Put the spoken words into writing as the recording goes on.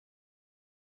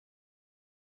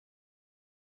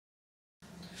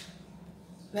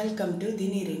Welcome to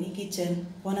தினிரெனி kitchen.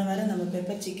 போன வாரம் நம்ம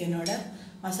பெப்பர் சிக்கனோட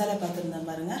மசாலா பார்த்துருந்தோம்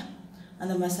பாருங்க.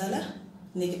 அந்த மசாலா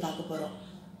இன்றைக்கி பார்க்க போகிறோம்.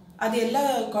 அது எல்லா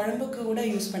குழம்புக்கு கூட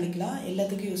யூஸ் பண்ணிக்கலாம்,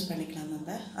 எல்லாத்துக்கும் யூஸ் பண்ணிக்கலாம்.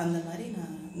 நம்ம அந்த மாதிரி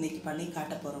நான் இன்றைக்கி பண்ணி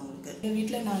காட்ட போகிறோம் உங்களுக்கு. எங்கள்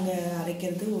வீட்டில் நாங்கள்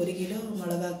அரைக்கிறது 1 கிலோ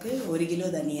மிளகாக்கு 1 கிலோ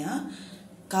தனியா,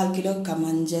 1/4 கிலோ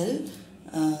மஞ்சள்,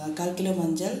 1/4 கிலோ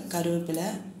மஞ்சள், கருவேப்பிலை,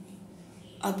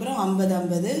 அப்புறம்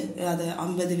 50 அது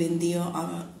 50 வெந்தயம்,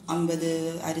 50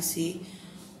 அரிசி,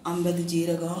 50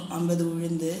 ஜீரகம், 50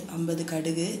 உளுந்து, 50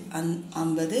 கடுகு,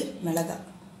 50 மிளகாய்,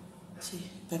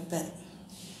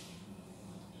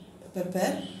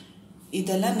 பெப்பர்.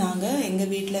 இதெல்லாம் நாங்கள்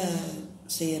எங்கள் வீட்டில்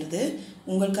செய்கிறது.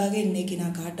 உங்களுக்காக இன்றைக்கி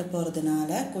நான் காட்ட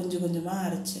போகிறதுனால கொஞ்சம் கொஞ்சமாக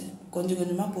அரைச்சி கொஞ்சம்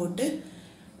கொஞ்சமாக போட்டு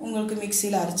உங்களுக்கு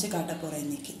மிக்சியில் அரைச்சி காட்ட போகிறேன்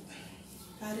இன்றைக்கி.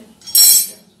 பாரு,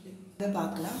 இதை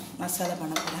பார்க்கலாம். மசாலா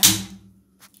பண்ண போகிறேன்.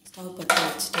 ஸ்டவ் பற்ற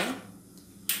வச்சுட்டு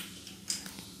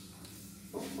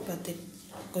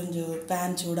கொஞ்சம்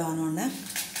பேன் சூடானோடனே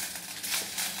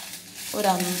ஒரு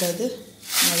 50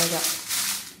 மிளகாய்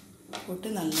போட்டு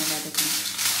நல்லா வதக்கணும்.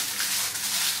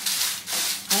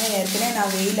 ஆனால் ஏற்கனவே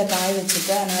நான் வெயிலில் காய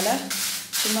வச்சுட்டேன், அதனால்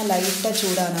சும்மா லைட்டாக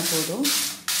சூடானா போதும்.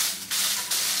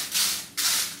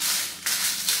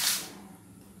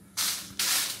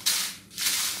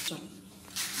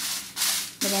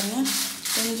 இந்த பாருங்க,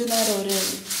 கொஞ்ச நேரம்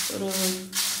ஒரு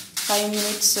 5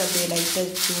 மினிட்ஸ் அப்படியே லைட்டாக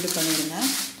சூடு பண்ணிடுங்க.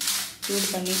 சூடு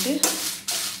பண்ணிவிட்டு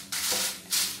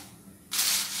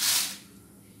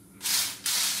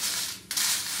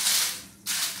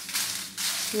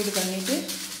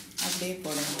அப்படியே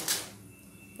போடணும்.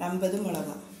 50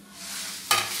 மிளகாய்,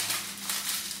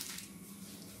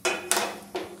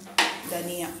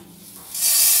 தனியா,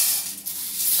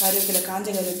 கருவேப்பிலை, காஞ்ச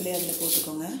கருவேப்பிலையை அதில்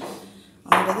போட்டுக்கோங்க.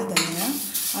 50 தனியா.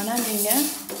 ஆனால் நீங்கள்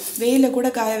வெயிலில் கூட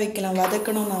காய வைக்கலாம்,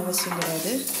 வதக்கணும்னு அவசியம்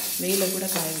கிடையாது. வெயிலில் கூட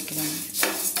காய வைக்கலாம்.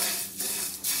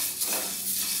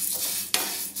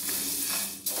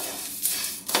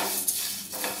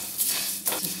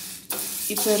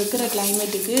 இப்போ இருக்கிற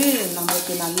கிளைமேட்டுக்கு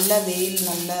நம்மளுக்கு நல்ல வெயில்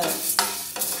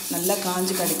நல்லா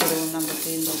காஞ்சு கிடைக்கிறோம் நம்மளுக்கு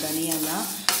இந்த தனியாலாம்.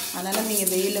 அதனால்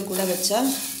நீங்கள் வெயிலில் கூட வச்சா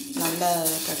நல்லா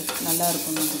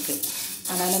இருக்கும் நம்மளுக்கு.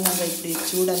 அதனால் நம்ம இப்படி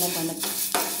சூடெல்லாம் பண்ண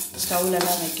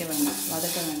ஸ்டவ்லெல்லாம் வைக்க வேண்டாம்,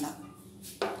 வதக்க வேண்டாம்.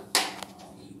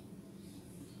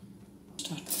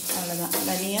 அவ்வளோதான்.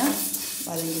 தனியா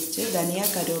வதங்கிடுச்சு. தனியா,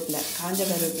 கருவேப்பிலை, காஞ்ச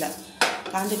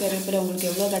கருவேப்பிலை உங்களுக்கு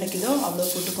எவ்வளோ கிடைக்குதோ அவ்வளோ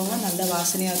போட்டுக்கோங்க. நல்லா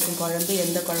வாசனையாக இருக்கும் குழம்பு.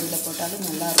 எந்த குழம்புல போட்டாலும்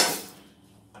நல்லாயிருக்கும்.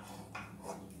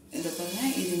 இதை பாருங்க,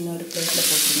 இது இன்னொரு பிளேட்டில்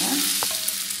போட்டுருங்க.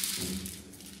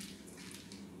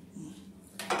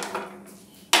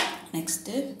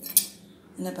 நெக்ஸ்ட்டு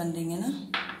என்ன பண்ணுறீங்கன்னா,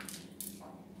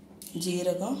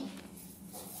 ஜீரகம்,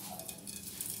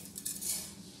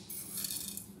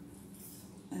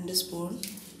 2 ஸ்பூன்,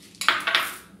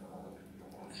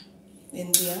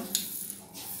 வெந்தயம்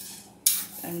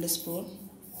 2 ஸ்பூன்,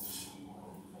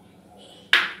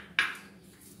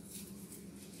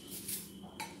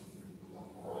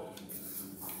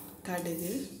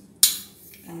 கடுகு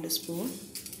 2 ஸ்பூன்,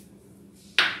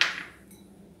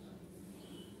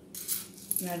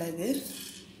 மிளகு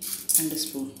 2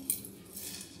 ஸ்பூன்.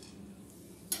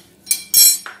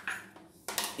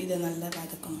 இதை நல்லா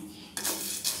வதக்கணும்.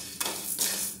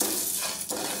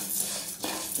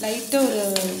 லைட்டாக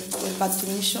ஒரு 10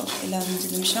 நிமிஷம் இல்லை 5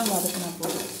 நிமிஷம் வதக்கினா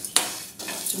போதும்.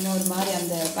 சும்மா ஒரு மாதிரி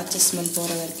அந்த பச்சை ஸ்மெல்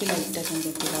போகிற வரைக்கும் லைட்டாக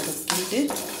கொஞ்சம் வதக்கிட்டு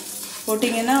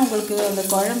போட்டிங்கன்னா உங்களுக்கு அந்த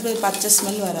குழம்பு பச்சை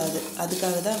ஸ்மெல் வராது.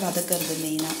 அதுக்காக தான் வதக்கிறது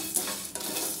மெயினாக.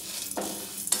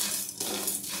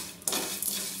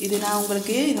 இது நான்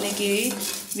உங்களுக்கு இன்றைக்கி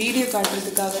வீடியோ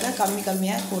காட்டுறதுக்காக தான்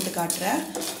கம்மியாக போட்டு காட்டுறேன்.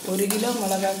 1 கிலோ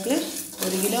மிளகாக்கு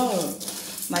 1 கிலோ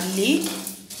மல்லி,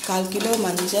 1/4 கிலோ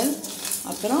மஞ்சள்,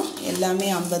 அப்புறம் எல்லாமே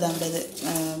 50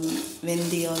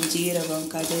 வெந்தயம், ஜீரகம்,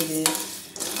 கடுகு,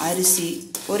 அரிசி.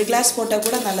 1 கிளாஸ் போட்டால்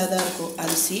கூட நல்லா தான் இருக்கும்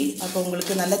அரிசி. அப்போ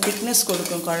உங்களுக்கு நல்ல திக்னஸ்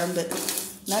கொடுக்கும் குழம்பு.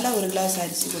 அதனால் 1 கிளாஸ்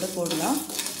அரிசி கூட போடலாம்.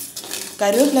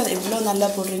 கருவேப்பிலை எவ்வளோ நல்லா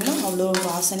போடுறீங்களோ அவ்வளோ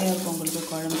வாசனையாக இருக்கும் உங்களுக்கு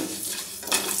குழம்பு.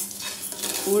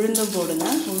 உளுந்தும் போடுங்க.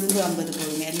 உளுந்து 50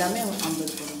 போடுங்க. எல்லாமே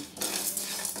 50 போடுங்க.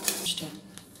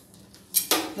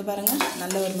 இது பாருங்கள்,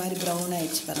 நல்ல ஒரு மாதிரி ப்ரௌன்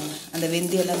ஆகிடுச்சு பாருங்கள். அந்த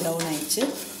வெந்தயம்லாம் ப்ரௌன் ஆகிடுச்சு.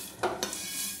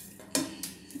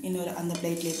 இன்னொரு அந்த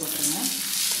பிளேட்லேயே போட்டுருங்க.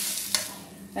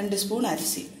 2 ஸ்பூன்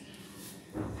அரிசி,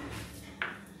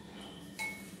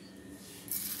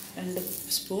 2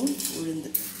 ஸ்பூன் உளுந்து.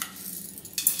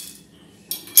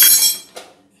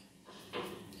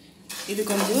 இது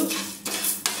கொஞ்சம்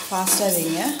ஃபாஸ்ட்டாக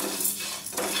வைங்க.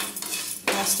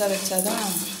 ஃபாஸ்ட்டாக வச்சா தான்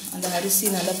அந்த அரிசி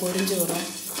நல்லா பொரிஞ்சு வரும்.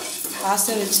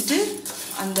 ஃபாஸ்ட்டாக வச்சுட்டு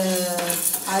அந்த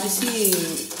அரிசி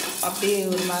அப்படியே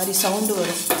ஒரு மாதிரி சவுண்டு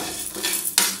வரும்.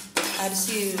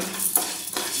 அரிசி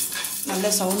நல்ல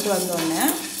சவுண்டு வந்தோடனே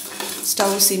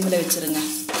ஸ்டவ் சிம்மில் வச்சுருங்க,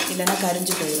 இல்லைன்னா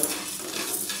கரிஞ்சு போயிடும்.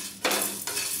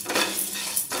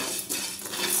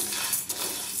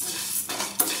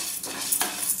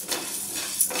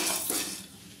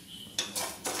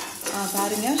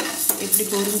 பாருங்கள் எப்படி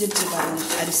பொரிஞ்சிருச்சு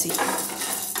பாருங்கள். அரிசி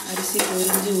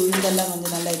பொரிஞ்சு உளுந்தெல்லாம் வந்து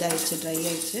நல்லா இதாகிடுச்சு, ட்ரை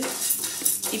ஆகிடுச்சு.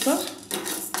 இப்போ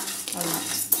அவ்வளோதான்,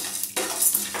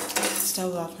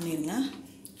 ஸ்டவ் ஆஃப் பண்ணிடுங்க.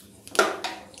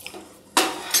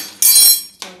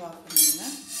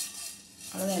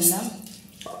 அவ்வளோதான். எல்லாம்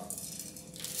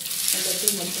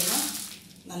எல்லாத்தையும் மட்டும்தான்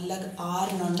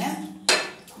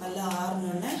நல்லா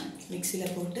ஆறினோடனே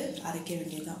மிக்சியில் போட்டு அரைக்க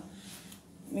வேண்டியதுதான்.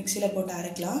 மிக்சியில் போட்டு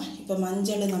அரைக்கலாம். இப்போ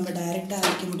மஞ்சள் நம்ம டைரெக்டாக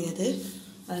அரைக்க முடியாது,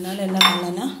 அதனால் என்ன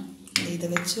பண்ணலான்னா இதை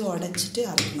வச்சு உடச்சிட்டு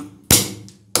அரைக்கணும்.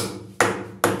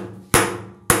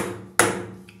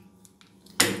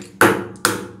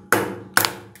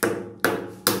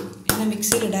 ஏன்னா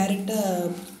மிக்சியில்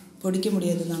டைரெக்டாக பொடிக்க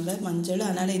முடியாது நம்ம மஞ்சள்,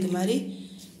 அதனால் இது மாதிரி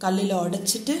கல்லில்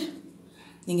உடச்சிட்டு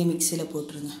நீங்கள் மிக்சியில்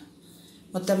போட்டுருங்க.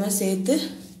 மொத்தமாக சேர்த்து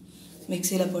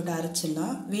மிக்சியில் போட்டு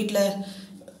அரைச்சிடலாம். வீட்டில்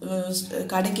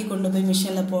கடைக்கு கொண்டு போய்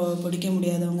மிஷினில் பொடிக்க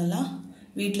முடியாதவங்கெல்லாம்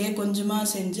வீட்டிலே கொஞ்சமாக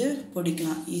செஞ்சு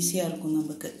பொடிக்கலாம், ஈஸியாக இருக்கும்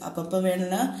நமக்கு. அப்பப்போ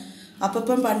வேணும்னா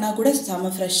அப்பப்போ பண்ணால் கூட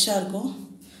செம்ம ஃப்ரெஷ்ஷாக இருக்கும்,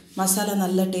 மசாலா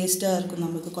நல்லா டேஸ்ட்டாக இருக்கும்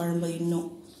நமக்கு குழம்பு. இன்னும்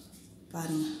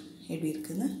பாருங்கள் எப்படி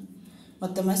இருக்குதுன்னு.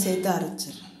 மொத்தமாக சேர்த்து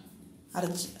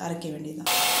அரைக்க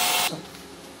வேண்டியதுதான்.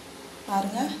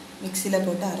 பாருங்கள் மிக்சியில்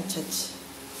போட்டு அரைச்சாச்சு.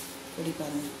 பொடி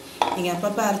பாருங்கள், நீங்கள்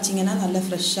அப்பப்போ அரைச்சிங்கன்னா நல்லா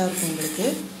ஃப்ரெஷ்ஷாக இருக்கும் உங்களுக்கு.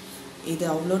 இது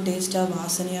அவ்வளோ டேஸ்ட்டாக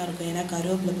வாசனையாக இருக்கும், ஏன்னா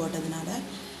கருவேப்பிலை போட்டதுனால.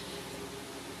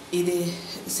 இது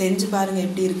செஞ்சு பாருங்கள்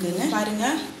எப்படி இருக்குதுன்னு.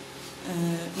 பாருங்கள்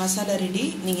மசாலா ரெடி.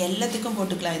 நீங்கள் எல்லாத்துக்கும்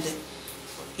போட்டுக்கலாம்.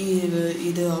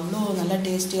 இது அவ்வளோ நல்லா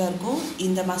டேஸ்டியாக இருக்கும்.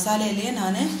 இந்த மசாலையிலேயே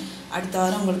நான் அடுத்த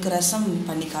வாரம் உங்களுக்கு ரசம்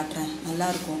பண்ணி காட்டுறேன்,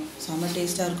 நல்லாயிருக்கும், செம்ம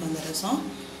டேஸ்ட்டாக இருக்கும்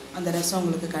அந்த ரசம்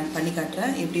உங்களுக்கு பண்ணி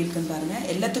காட்டுறேன் எப்படி இருக்குன்னு பாருங்கள்.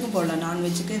 எல்லாத்துக்கும் போடலாம்,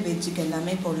 நான்வெஜ்ஜுக்கு வெஜ்ஜுக்கு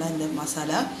எல்லாமே போடலாம். இந்த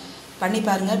மசாலா பண்ணி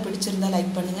பாருங்கள். பிடிச்சிருந்தால்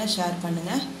லைக் பண்ணுங்கள், ஷேர்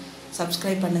பண்ணுங்கள்,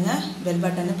 சப்ஸ்கிரைப் பண்ணுங்கள், பெல்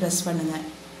பட்டனை ப்ரெஸ் பண்ணுங்கள்.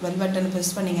 பெல் பட்டனை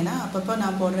ப்ரெஸ் பண்ணிங்கன்னா அப்பப்போ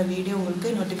நான் போடுற வீடியோ உங்களுக்கு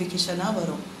நோட்டிஃபிகேஷனாக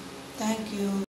வரும். தேங்க்யூ.